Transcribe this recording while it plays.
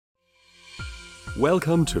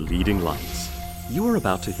Welcome to Leading Lights. You are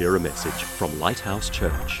about to hear a message from Lighthouse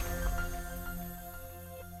Church.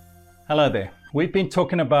 Hello there. We've been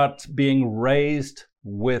talking about being raised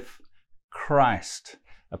with Christ,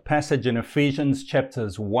 a passage in Ephesians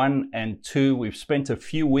chapters 1 and 2. We've spent a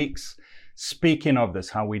few weeks speaking of this,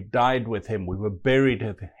 how we died with Him, we were buried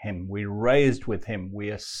with Him, we raised with Him, we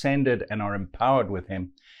ascended and are empowered with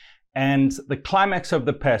Him. And the climax of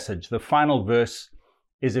the passage, the final verse,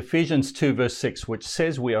 is Ephesians 2 verse 6, which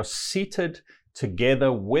says we are seated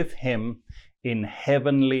together with Him in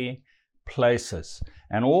heavenly places.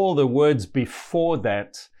 And all the words before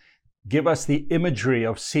that give us the imagery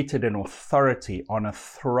of seated in authority on a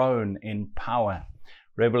throne in power.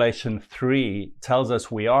 Revelation 3 tells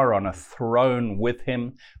us we are on a throne with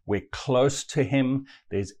Him. We're close to Him.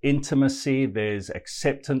 There's intimacy. There's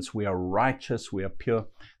acceptance. We are righteous. We are pure.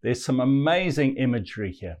 There's some amazing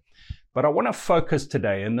imagery here. But I want to focus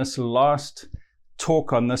today in this last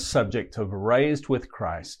talk on this subject of raised with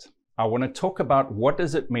Christ. I want to talk about what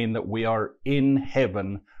does it mean that we are in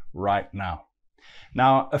heaven right now.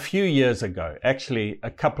 Now, a few years ago, actually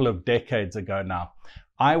a couple of decades ago now,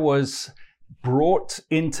 I was brought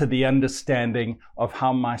into the understanding of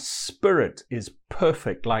how my spirit is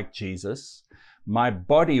perfect like Jesus. My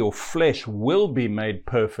body or flesh will be made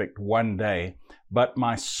perfect one day, but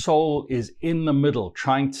my soul is in the middle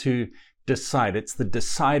trying to decide. It's the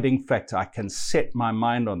deciding factor. I can set my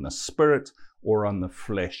mind on the spirit or on the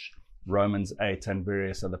flesh. Romans 8 and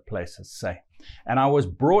various other places say. And I was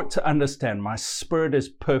brought to understand my spirit is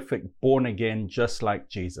perfect, born again, just like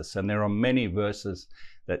Jesus. And there are many verses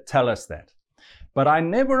that tell us that. But I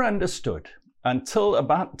never understood until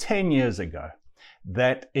about 10 years ago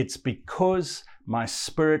that it's because my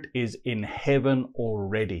spirit is in heaven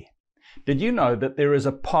already. Did you know that there is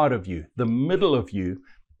a part of you, the middle of you,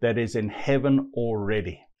 that is in heaven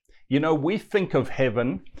already? You know, we think of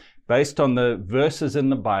heaven based on the verses in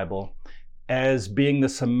the Bible as being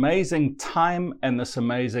this amazing time and this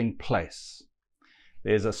amazing place.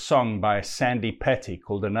 There's a song by Sandy Patty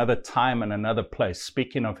called Another Time and Another Place,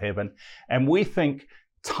 speaking of heaven. And we think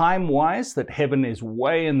time-wise that heaven is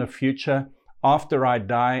way in the future, after I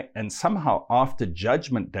die, and somehow after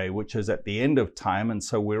Judgment Day, which is at the end of time. And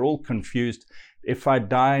so we're all confused. If I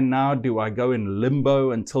die now, do I go in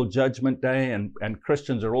limbo until Judgment Day? And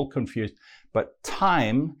Christians are all confused. But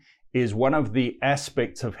time is one of the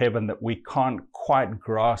aspects of heaven that we can't quite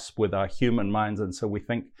grasp with our human minds. And so we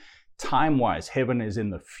think time-wise, heaven is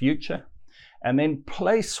in the future. And then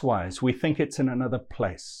place-wise, we think it's in another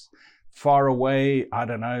place. Far away, I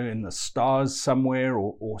don't know, in the stars somewhere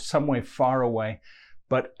or somewhere far away.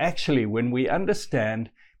 But actually, when we understand,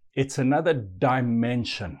 it's another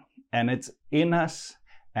dimension. And it's in us,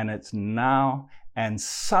 and it's now. And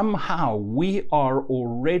somehow we are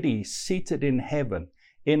already seated in heaven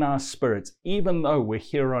in our spirits, even though we're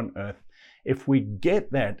here on earth. If we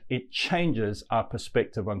get that, it changes our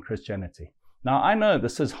perspective on Christianity. Now, I know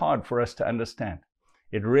this is hard for us to understand.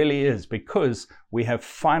 It really is, because we have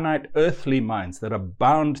finite earthly minds that are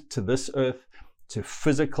bound to this earth, to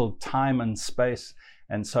physical time and space.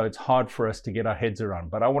 And so it's hard for us to get our heads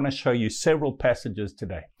around. But I want to show you several passages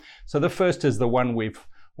today. So the first is the one we've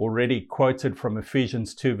already quoted from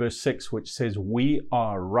Ephesians 2 verse 6, which says, we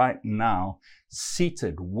are right now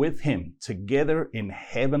seated with Him together in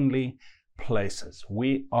heavenly places.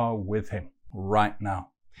 We are with Him right now.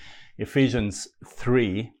 Ephesians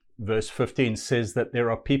 3 verse 15 says that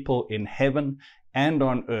there are people in heaven and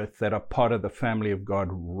on earth that are part of the family of God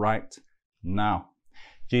right now.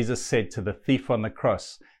 Jesus said to the thief on the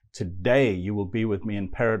cross, today you will be with me in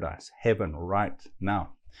paradise, heaven right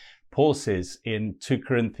now. Paul says in 2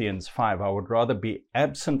 Corinthians 5, I would rather be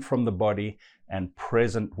absent from the body and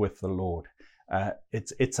present with the Lord.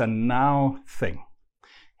 It's a now thing.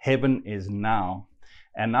 Heaven is now.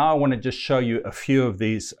 And now I want to just show you a few of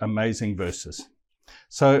these amazing verses.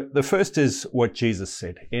 So the first is what Jesus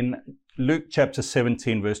said. In Luke chapter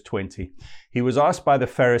 17, verse 20, He was asked by the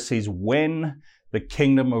Pharisees when the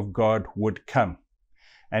kingdom of God would come.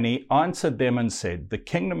 And He answered them and said, the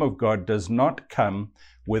kingdom of God does not come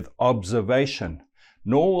with observation,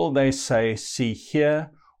 nor will they say, see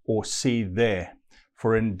here or see there.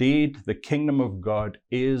 For indeed, the kingdom of God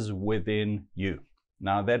is within you.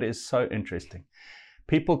 Now that is so interesting.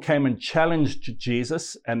 People came and challenged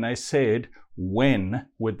Jesus and they said, when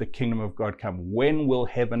would the kingdom of God come? When will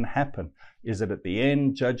heaven happen? Is it at the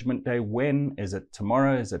end, Judgment Day? When? Is it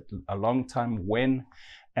tomorrow? Is it a long time? When?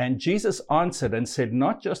 And Jesus answered and said,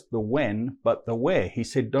 not just the when, but the where. He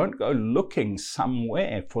said, don't go looking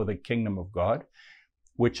somewhere for the kingdom of God,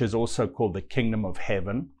 which is also called the kingdom of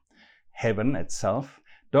heaven, heaven itself.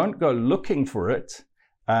 Don't go looking for it.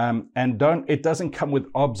 It doesn't come with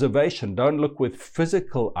observation. Don't look with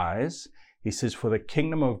physical eyes. He says, for the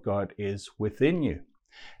kingdom of God is within you.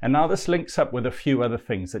 And now this links up with a few other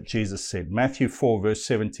things that Jesus said. Matthew 4 verse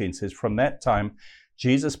 17 says, from that time,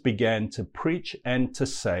 Jesus began to preach and to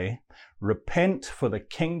say, repent, for the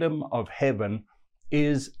kingdom of heaven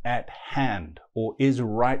is at hand, or is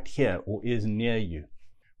right here, or is near you.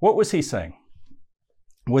 What was he saying?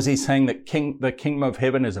 Was he saying that the kingdom of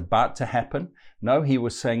heaven is about to happen? No, he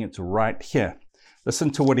was saying it's right here.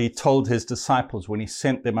 Listen to what he told his disciples when he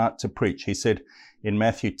sent them out to preach. He said in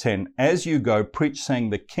Matthew 10, as you go, preach,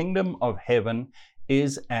 saying the kingdom of heaven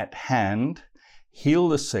is at hand. Heal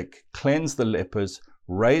the sick, cleanse the lepers,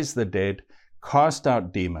 raise the dead, cast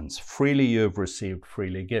out demons. Freely you have received,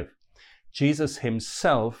 freely give. Jesus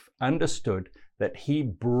himself understood that he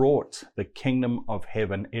brought the kingdom of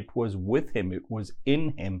heaven. It was with him. It was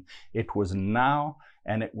in him. It was now,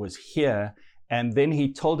 and it was here. And then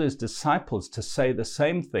he told his disciples to say the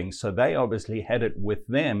same thing. So they obviously had it with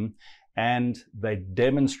them, and they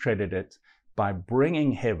demonstrated it by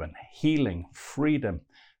bringing heaven, healing, freedom,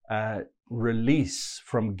 release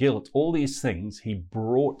from guilt, all these things. He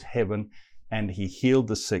brought heaven, and he healed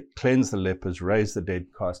the sick, cleansed the lepers, raised the dead,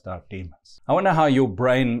 cast out demons. I wonder how your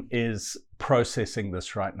brain is processing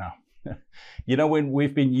this right now. You know, when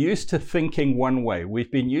we've been used to thinking one way,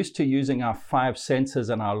 we've been used to using our five senses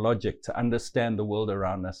and our logic to understand the world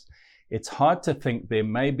around us. It's hard to think there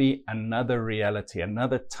may be another reality,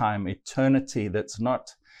 another time, eternity that's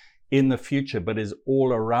not in the future, but is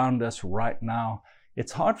all around us right now.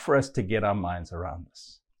 It's hard for us to get our minds around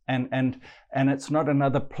this. And it's not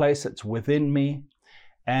another place, it's within me.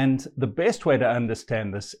 And the best way to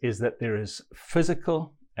understand this is that there is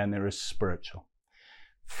physical and there is spiritual.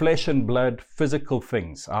 Flesh and blood, physical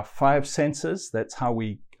things. Our five senses, that's how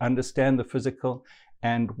we understand the physical,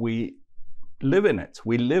 and we live in it.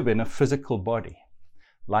 We live in a physical body,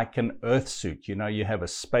 like an earth suit. You know, you have a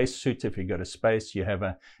space suit if you go to space. You have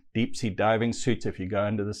a deep sea diving suit if you go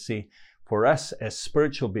under the sea. For us as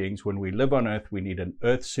spiritual beings, when we live on earth, we need an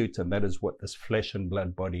earth suit, and that is what this flesh and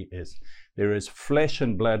blood body is. There is flesh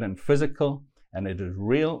and blood and physical, and it is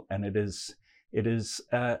real, and it is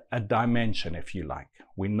a dimension, if you like.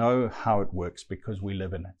 We know how it works because we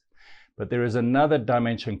live in it. But there is another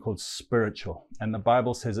dimension called spiritual, and the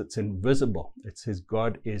Bible says it's invisible. It says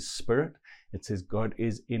God is spirit. It says God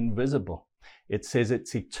is invisible. It says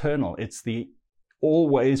it's eternal. It's the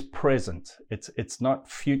always present. It's not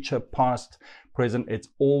future, past, present. It's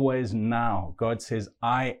always now. God says,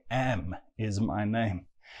 I am is my name.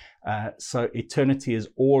 So eternity is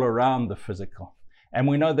all around the physical. And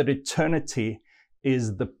we know that eternity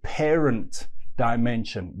is the parent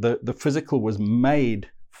dimension. The physical was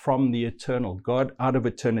made from the eternal. God out of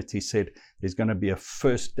eternity said, there's going to be a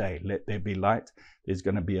first day, let there be light. There's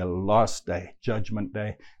going to be a last day, judgment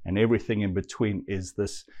day, and everything in between is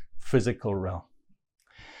this physical realm.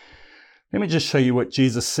 Let me just show you what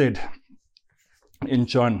Jesus said in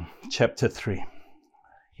John chapter 3.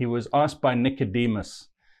 He was asked by Nicodemus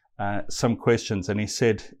some questions, and he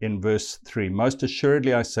said in verse 3, most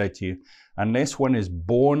assuredly I say to you, unless one is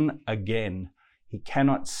born again, he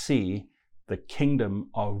cannot see the kingdom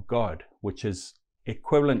of God, which is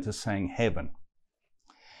equivalent to saying heaven.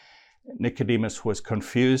 Nicodemus was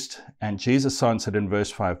confused, and Jesus answered in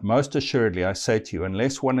verse 5, most assuredly I say to you,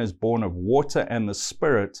 unless one is born of water and the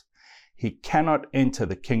Spirit, he cannot enter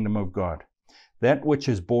the kingdom of God. That which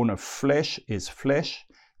is born of flesh is flesh,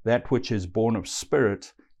 that which is born of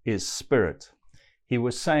spirit is spirit. He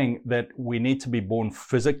was saying that we need to be born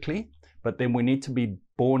physically, but then we need to be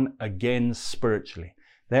born again spiritually.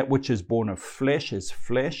 That which is born of flesh is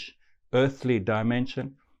flesh, earthly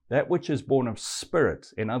dimension. That which is born of spirit,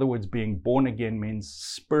 in other words, being born again means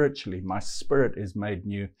spiritually, my spirit is made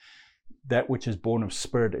new. That which is born of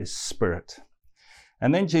spirit is spirit.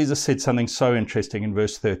 And then Jesus said something so interesting in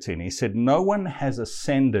verse 13. He said, no one has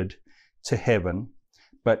ascended to heaven,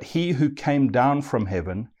 but he who came down from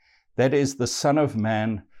heaven, that is the Son of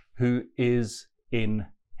Man who is in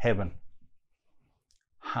heaven.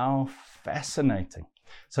 How fascinating.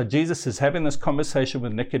 So Jesus is having this conversation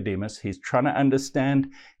with Nicodemus. He's trying to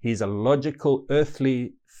understand. He's a logical,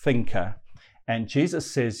 earthly thinker. And Jesus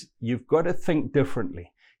says, you've got to think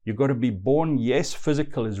differently. You've got to be born, yes,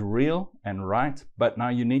 physical is real and right, but now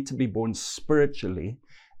you need to be born spiritually.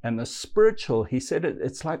 And the spiritual, he said,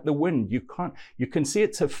 it's like the wind. You can see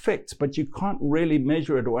its effects, but you can't really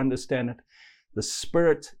measure it or understand it. The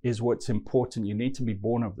Spirit is what's important. You need to be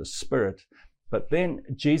born of the Spirit. But then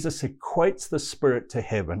Jesus equates the Spirit to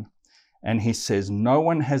heaven, and he says, no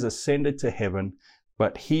one has ascended to heaven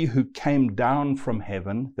but he who came down from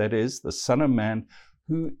heaven, that is, the Son of Man,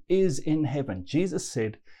 who is in heaven. Jesus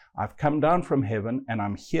said, I've come down from heaven and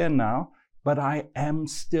I'm here now, but I am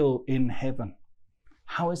still in heaven.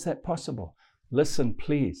 How is that possible? Listen,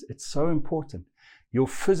 please, it's so important. Your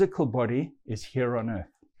physical body is here on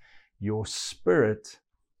earth. Your spirit,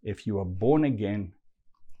 if you are born again,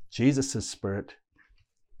 Jesus' spirit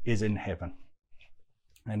is in heaven,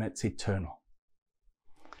 and it's eternal.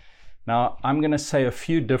 Now, I'm going to say a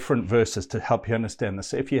few different verses to help you understand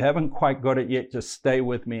this. If you haven't quite got it yet, just stay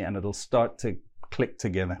with me and it'll start to click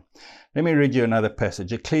together. Let me read you another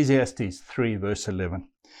passage. Ecclesiastes 3 verse 11.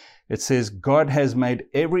 It says, God has made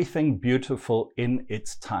everything beautiful in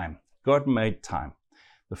its time. God made time.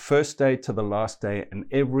 The first day to the last day and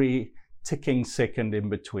every ticking second in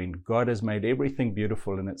between. God has made everything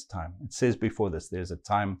beautiful in its time. It says before this, there's a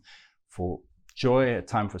time for joy, a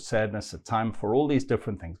time for sadness, a time for all these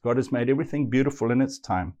different things. God has made everything beautiful in its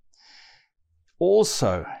time.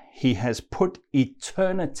 Also, he has put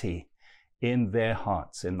eternity in their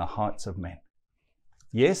hearts, in the hearts of men.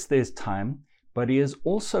 Yes, there's time, but he has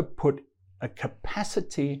also put a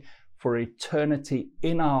capacity for eternity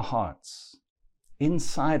in our hearts.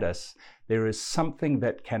 Inside us, there is something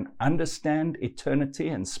that can understand eternity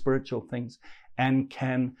and spiritual things and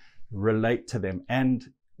can relate to them and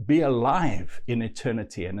be alive in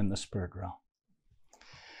eternity and in the spirit realm.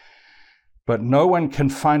 But no one can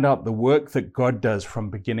find out the work that God does from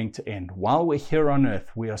beginning to end. While we're here on earth,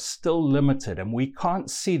 we are still limited and we can't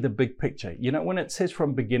see the big picture. You know, when it says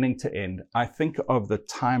from beginning to end, I think of the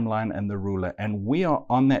timeline and the ruler, and we are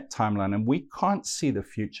on that timeline and we can't see the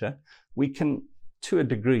future. We can, to a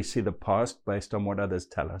degree, see the past based on what others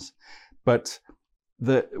tell us. But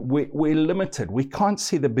we're limited. We can't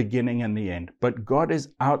see the beginning and the end. But God is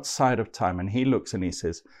outside of time, and he looks and he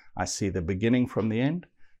says, I see the beginning from the end.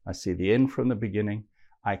 I see the end from the beginning.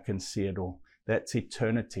 I can see it all. That's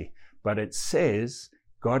eternity. But it says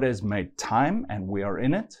God has made time and we are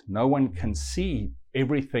in it. No one can see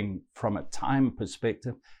everything from a time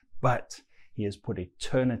perspective, but he has put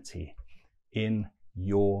eternity in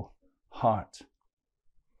your heart.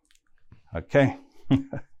 Okay.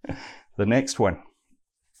 The next one.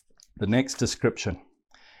 The next description.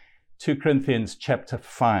 2 Corinthians chapter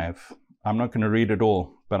 5. I'm not going to read it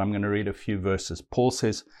all, but I'm going to read a few verses. Paul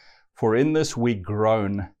says, for in this we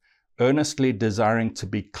groan, earnestly desiring to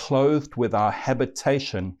be clothed with our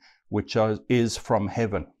habitation, which is from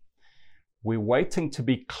heaven. We're waiting to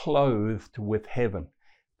be clothed with heaven.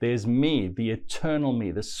 There's me, the eternal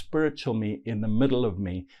me, the spiritual me in the middle of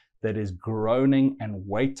me that is groaning and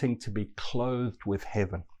waiting to be clothed with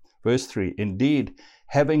heaven. Verse 3, indeed,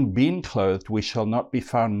 having been clothed, we shall not be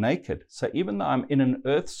found naked. So even though I'm in an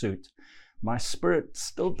earth suit, my spirit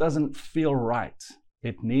still doesn't feel right.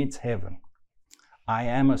 It needs heaven. I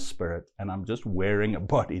am a spirit and I'm just wearing a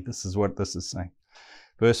body. This is what this is saying.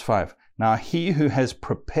 Verse 5, now he who has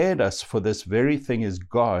prepared us for this very thing is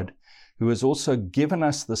God, who has also given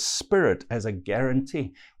us the Spirit as a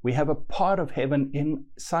guarantee. We have a part of heaven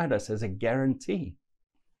inside us as a guarantee.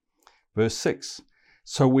 Verse 6,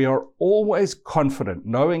 so we are always confident,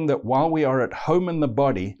 knowing that while we are at home in the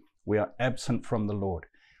body, we are absent from the Lord.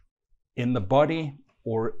 In the body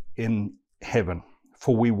or in heaven.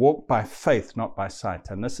 For we walk by faith, not by sight.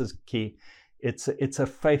 And this is key. It's a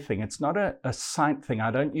faith thing. It's not a sight thing.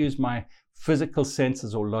 I don't use my physical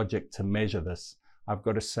senses or logic to measure this. I've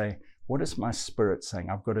got to say, what is my spirit saying?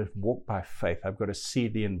 I've got to walk by faith. I've got to see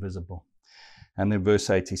the invisible. And then verse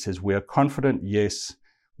 8, he says, we are confident, yes,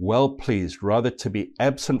 well pleased, rather to be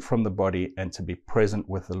absent from the body and to be present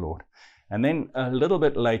with the Lord. And then a little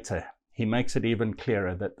bit later, he makes it even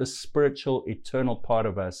clearer that this spiritual, eternal part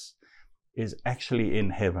of us is actually in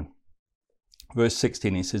heaven. Verse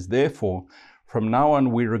 16, he says, therefore, from now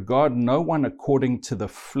on we regard no one according to the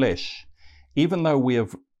flesh. Even though we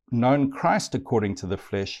have known Christ according to the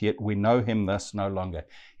flesh, yet we know him thus no longer.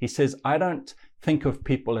 He says, I don't think of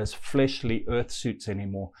people as fleshly earth suits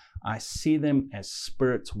anymore. I see them as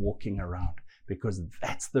spirits walking around, because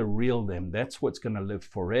that's the real them. That's what's going to live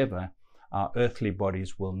forever. Our earthly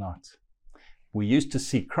bodies will not. We used to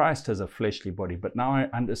see Christ as a fleshly body, but now I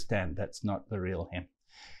understand that's not the real him.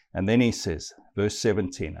 And then he says, verse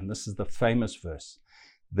 17, and this is the famous verse,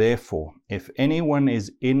 therefore, if anyone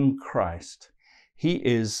is in Christ, he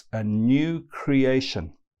is a new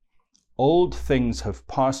creation. Old things have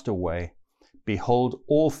passed away. Behold,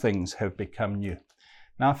 all things have become new.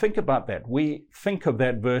 Now think about that. We think of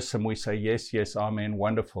that verse and we say, yes, yes, amen,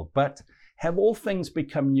 wonderful. But have all things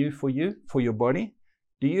become new for you, for your body?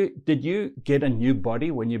 Did you get a new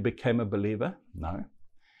body when you became a believer? No.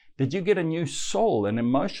 Did you get a new soul and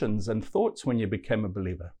emotions and thoughts when you became a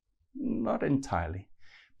believer? Not entirely,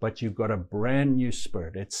 but you've got a brand new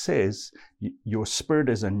spirit. It says your spirit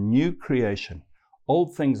is a new creation.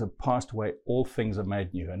 Old things have passed away, all things are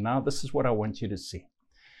made new. And now this is what I want you to see.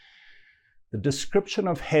 The description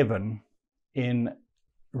of heaven in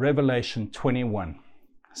Revelation 21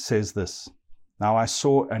 says this: Now I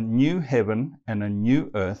saw a new heaven and a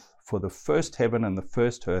new earth, for the first heaven and the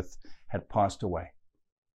first earth had passed away.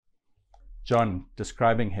 John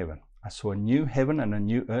describing heaven. I saw a new heaven and a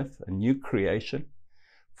new earth, a new creation.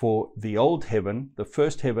 For the old heaven, the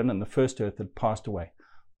first heaven and the first earth had passed away.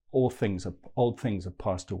 Old things have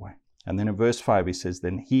passed away. And then in verse 5 he says,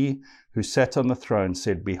 Then he who sat on the throne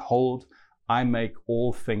said, Behold, I make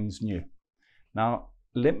all things new. Now,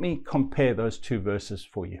 let me compare those two verses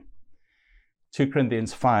for you. 2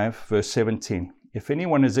 Corinthians 5, verse 17. If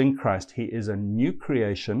anyone is in Christ, he is a new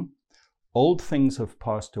creation. Old things have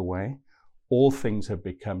passed away. All things have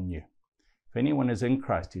become new. If anyone is in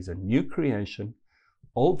Christ, he's a new creation.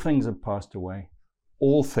 Old things have passed away.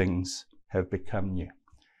 All things have become new.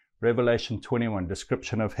 Revelation 21,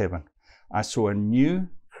 description of heaven. I saw a new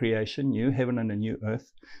creation, new heaven and a new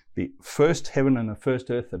earth. The first heaven and the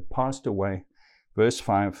first earth had passed away. Verse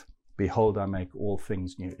 5, Behold, I make all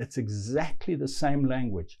things new. It's exactly the same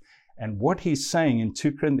language. And what he's saying in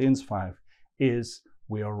 2 Corinthians 5 is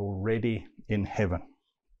we are already in heaven.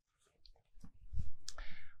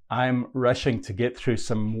 I'm rushing to get through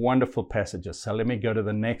some wonderful passages, so let me go to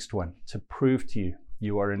the next one to prove to you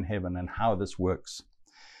you are in heaven and how this works.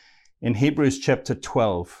 In Hebrews chapter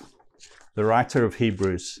 12, the writer of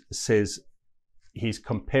Hebrews says he's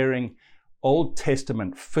comparing Old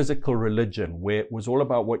Testament physical religion, where it was all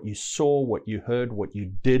about what you saw, what you heard, what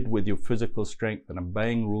you did with your physical strength and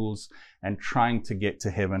obeying rules and trying to get to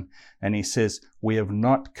heaven. And he says, we have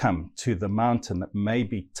not come to the mountain that may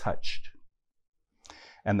be touched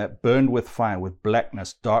and that burned with fire, with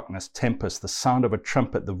blackness, darkness, tempest, the sound of a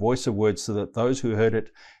trumpet, the voice of words, so that those who heard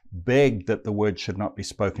it begged that the word should not be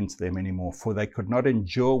spoken to them anymore, for they could not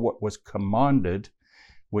endure what was commanded,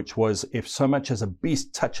 which was, if so much as a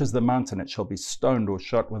beast touches the mountain, it shall be stoned or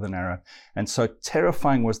shot with an arrow. And so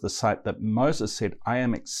terrifying was the sight that Moses said, I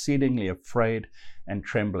am exceedingly afraid and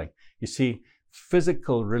trembling. You see,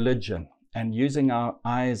 physical religion and using our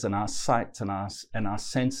eyes and our sight and our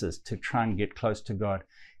senses to try and get close to God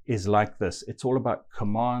is like this. It's all about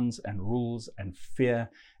commands and rules and fear,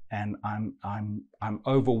 and I'm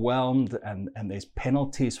overwhelmed, and there's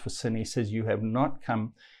penalties for sin. He says, you have not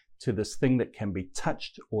come to this thing that can be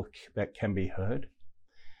touched or that can be heard.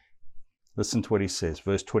 Listen to what he says,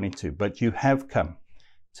 verse 22. But you have come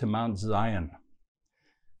to Mount Zion.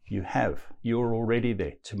 You're already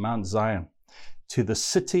there, to Mount Zion, to the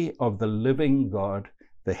city of the living God,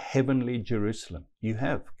 the heavenly Jerusalem. You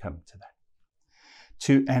have come to that.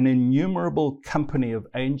 To an innumerable company of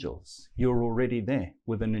angels. You're already there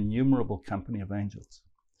with an innumerable company of angels.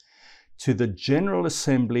 To the general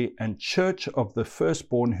assembly and church of the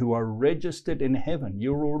firstborn who are registered in heaven.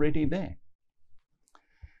 You're already there.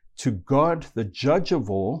 To God, the judge of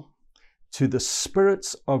all, to the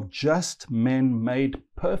spirits of just men made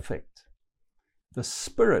perfect. The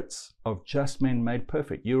spirits of just men made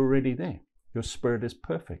perfect. You're already there. Your spirit is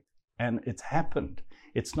perfect. And it's happened.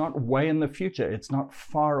 It's not way in the future. It's not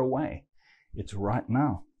far away. It's right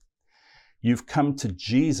now. You've come to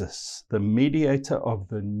Jesus, the mediator of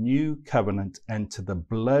the new covenant, and to the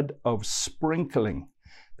blood of sprinkling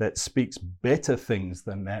that speaks better things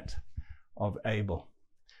than that of Abel.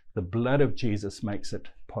 The blood of Jesus makes it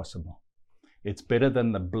possible. It's better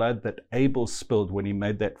than the blood that Abel spilled when he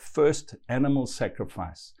made that first animal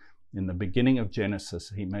sacrifice. In the beginning of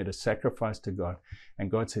Genesis, he made a sacrifice to God. And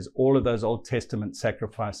God says all of those Old Testament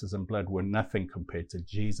sacrifices and blood were nothing compared to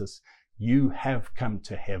Jesus. You have come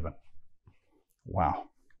to heaven. Wow.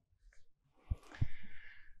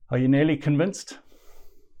 Are you nearly convinced?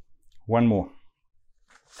 One more.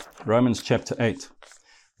 Romans chapter 8.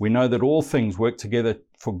 We know that all things work together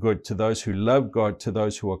for good to those who love God, to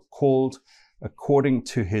those who are called according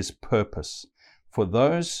to his purpose. For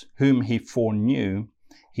those whom he foreknew,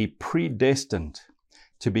 he predestined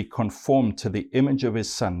to be conformed to the image of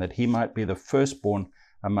his Son, that he might be the firstborn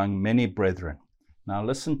among many brethren. Now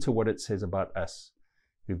listen to what it says about us,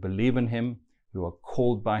 who believe in him, who are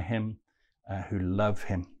called by him, who love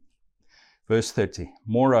him. Verse 30,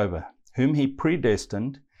 moreover, whom he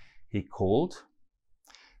predestined, he called.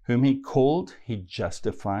 Whom he called, he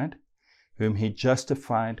justified. Whom he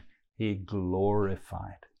justified, he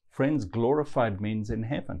glorified. Friends, glorified means in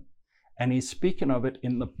heaven. And he's speaking of it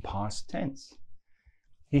in the past tense.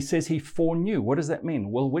 He says he foreknew. What does that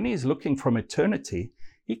mean? Well, when he's looking from eternity,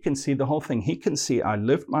 He can see the whole thing. He can see I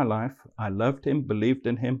lived my life, I loved him, believed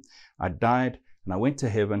in him, I died, and I went to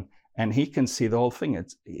heaven, and he can see the whole thing.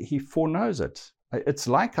 He foreknows it. It's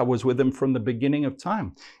like I was with him from the beginning of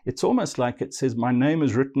time. It's almost like it says, my name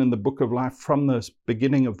is written in the book of life from the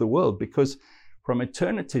beginning of the world, because from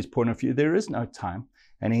eternity's point of view, there is no time.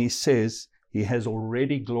 And he says, he has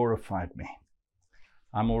already glorified me.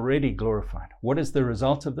 I'm already glorified. What is the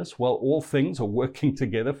result of this? Well, all things are working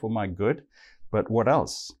together for my good. But what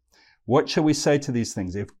else? What shall we say to these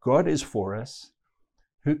things? If God is for us,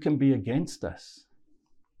 who can be against us?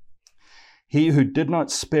 He who did not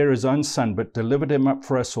spare his own son, but delivered him up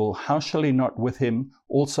for us all, how shall he not with him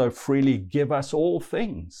also freely give us all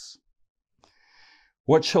things?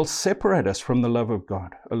 What shall separate us from the love of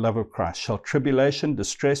God, a love of Christ? Shall tribulation,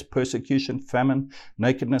 distress, persecution, famine,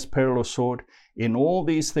 nakedness, peril, or sword? In all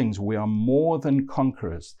these things we are more than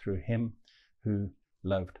conquerors through him who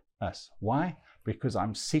loved us. Why? Because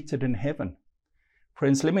I'm seated in heaven.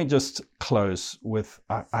 Friends, let me just close with,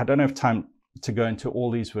 I don't have time to go into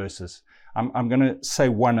all these verses. I'm going to say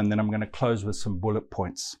one, and then I'm going to close with some bullet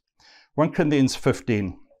points. 1 Corinthians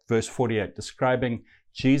 15, verse 48, describing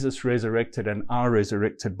Jesus resurrected and our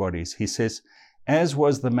resurrected bodies. He says, as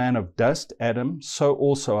was the man of dust, Adam, so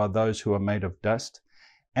also are those who are made of dust.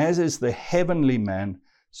 As is the heavenly man,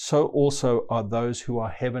 so also are those who are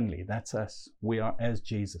heavenly. That's us. We are as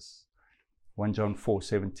Jesus. 1 John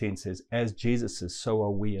 4:17 says, as Jesus is, so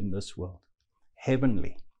are we in this world.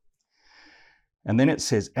 Heavenly. And then it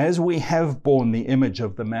says, as we have borne the image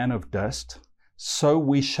of the man of dust, so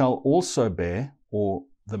we shall also bear, or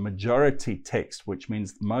the majority text, which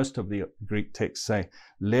means most of the Greek texts say,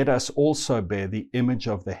 let us also bear the image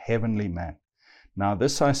of the heavenly man. Now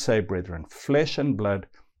this I say, brethren, flesh and blood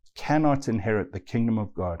cannot inherit the kingdom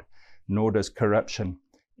of God, nor does corruption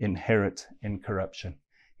inherit incorruption.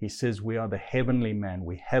 He says we are the heavenly man.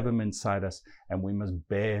 We have him inside us, and we must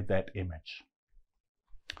bear that image.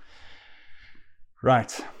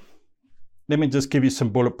 Right. Let me just give you some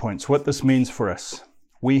bullet points. What this means for us.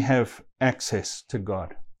 We have access to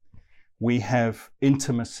God. We have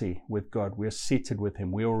intimacy with God. We are seated with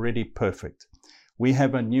him. We're already perfect. We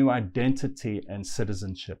have a new identity and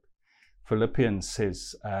citizenship. Philippians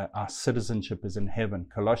says our citizenship is in heaven.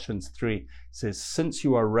 Colossians 3 says, since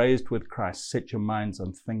you are raised with Christ, set your minds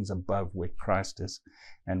on things above where Christ is.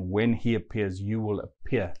 And when he appears, you will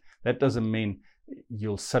appear. That doesn't mean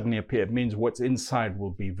you'll suddenly appear. It means what's inside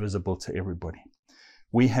will be visible to everybody.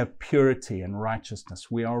 We have purity and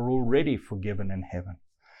righteousness. We are already forgiven in heaven.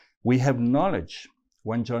 We have knowledge.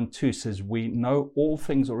 1 John 2 says we know all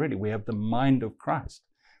things already. We have the mind of Christ.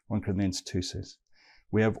 1 Corinthians 2 says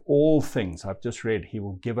we have all things. I've just read, he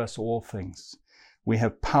will give us all things. We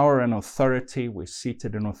have power and authority. We're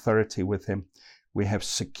seated in authority with him. We have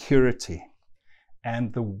security.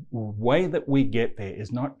 And the way that we get there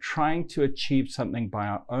is not trying to achieve something by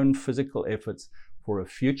our own physical efforts for a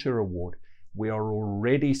future reward. We are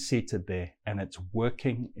already seated there, and it's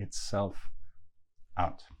working itself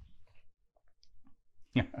out.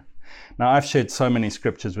 Now, I've shared so many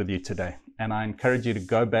scriptures with you today, and I encourage you to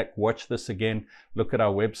go back, watch this again, look at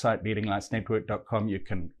our website, leadinglightsnetwork.com. You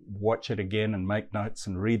can watch it again and make notes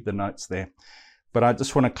and read the notes there. But I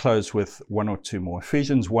just want to close with one or two more.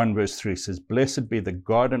 Ephesians 1 verse 3 says, blessed be the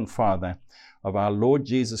God and Father of our Lord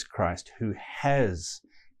Jesus Christ, who has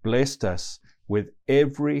blessed us with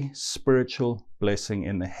every spiritual blessing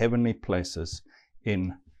in the heavenly places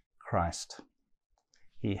in Christ.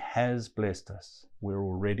 He has blessed us. We're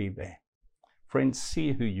already there. Friends,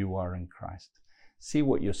 see who you are in Christ. See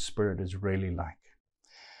what your spirit is really like.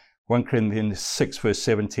 1 Corinthians 6 verse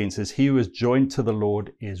 17 says, he who is joined to the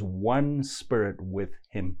Lord is one spirit with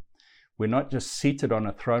him. We're not just seated on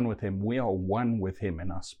a throne with him. We are one with him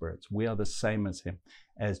in our spirits. We are the same as him.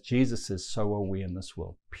 As Jesus is, so are we in this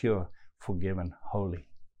world. Pure, forgiven, holy.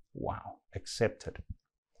 Wow. Accepted.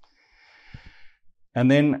 And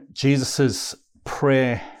then Jesus's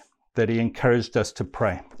prayer that he encouraged us to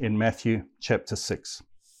pray in Matthew chapter 6.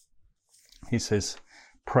 He says,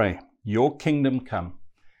 pray, your kingdom come,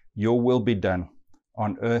 your will be done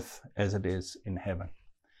on earth as it is in heaven.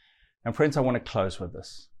 And friends, I want to close with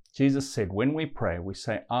this. Jesus said, when we pray, we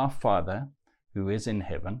say, our Father who is in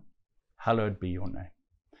heaven, hallowed be your name.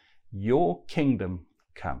 Your kingdom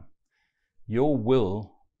come, your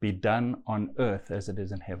will be done on earth as it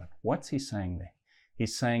is in heaven. What's he saying there?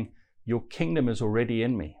 He's saying, your kingdom is already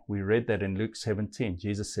in me. We read that in Luke 17.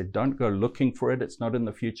 Jesus said, don't go looking for it. It's not in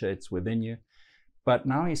the future. It's within you. But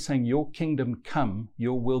now he's saying, your kingdom come,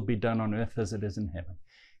 your will be done on earth as it is in heaven.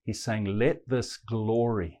 He's saying, let this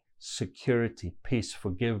glory, security, peace,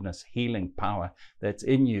 forgiveness, healing, power that's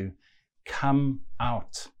in you come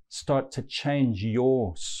out. Start to change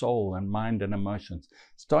your soul and mind and emotions.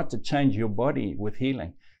 Start to change your body with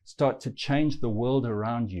healing. Start to change the world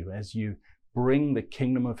around you as you bring the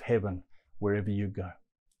kingdom of heaven wherever you go.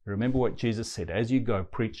 Remember what Jesus said, as you go,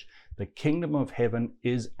 preach, the kingdom of heaven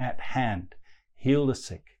is at hand. Heal the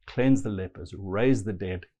sick, cleanse the lepers, raise the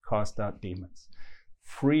dead, cast out demons.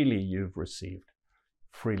 Freely you've received,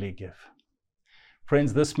 freely give.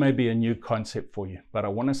 Friends, this may be a new concept for you, but I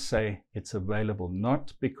want to say it's available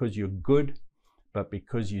not because you're good, but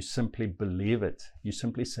because you simply believe it. You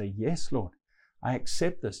simply say, yes, Lord, I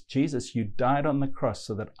accept this. Jesus, you died on the cross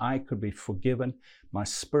so that I could be forgiven, my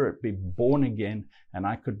spirit be born again, and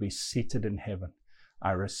I could be seated in heaven.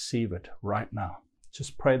 I receive it right now.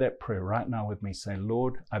 Just pray that prayer right now with me. Say,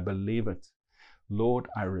 Lord, I believe it. Lord,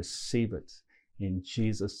 I receive it in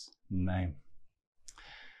Jesus' name.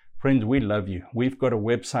 Friends, we love you. We've got a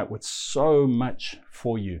website with so much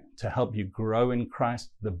for you to help you grow in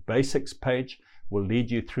Christ. The basics page will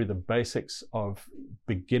lead you through the basics of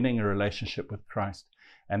beginning a relationship with Christ.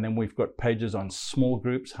 And then we've got pages on small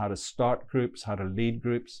groups, how to start groups, how to lead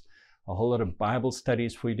groups, a whole lot of Bible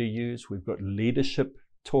studies for you to use. We've got leadership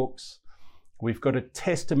talks. We've got a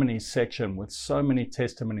testimonies section with so many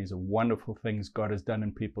testimonies of wonderful things God has done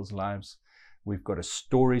in people's lives. We've got a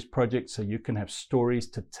stories project so you can have stories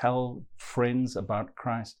to tell friends about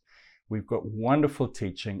Christ. We've got wonderful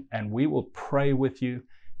teaching, and we will pray with you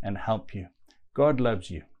and help you. God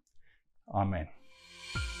loves you. Amen.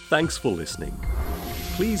 Thanks for listening.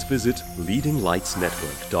 Please visit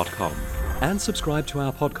leadinglightsnetwork.com and subscribe to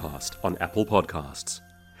our podcast on Apple Podcasts.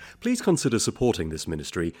 Please consider supporting this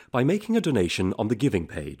ministry by making a donation on the giving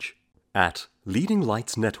page at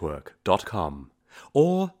leadinglightsnetwork.com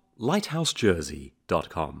or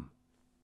lighthousejersey.com.